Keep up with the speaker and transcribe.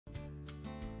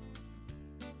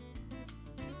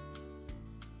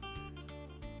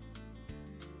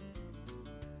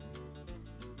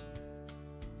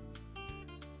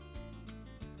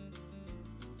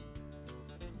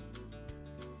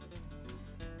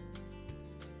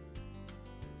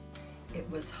It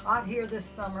was hot here this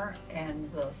summer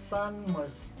and the sun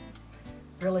was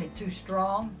really too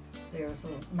strong. There's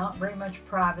not very much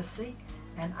privacy,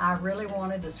 and I really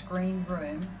wanted a screened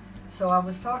room. So I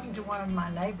was talking to one of my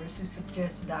neighbors who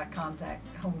suggested I contact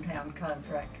Hometown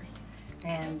Contractors,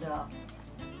 and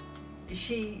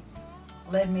she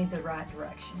led me the right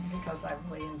direction because I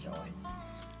really enjoyed it.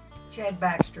 Chad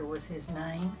Baxter was his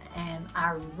name, and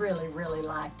I really, really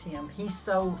liked him. He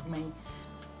sold me.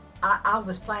 I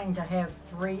was planning to have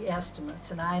 3 estimates,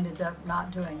 and I ended up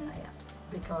not doing that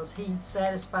because he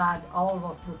satisfied all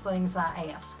of the things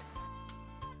I asked.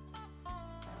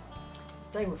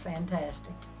 They were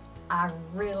fantastic. I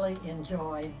really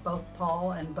enjoyed both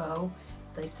Paul and Bo.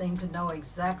 They seemed to know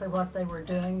exactly what they were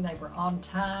doing. They were on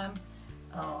time.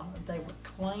 They were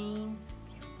clean.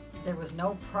 There was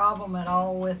no problem at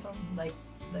all with them.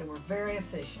 They were very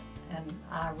efficient, and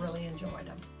I really enjoyed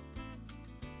them.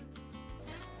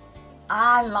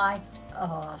 I liked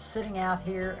sitting out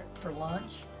here for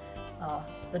lunch.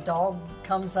 The dog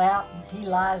comes out and he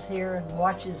lies here and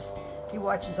watches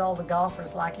all the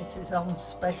golfers like it's his own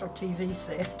special TV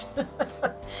set.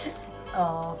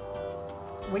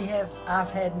 I've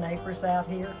had neighbors out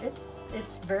here.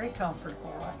 It's very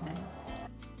comfortable right now.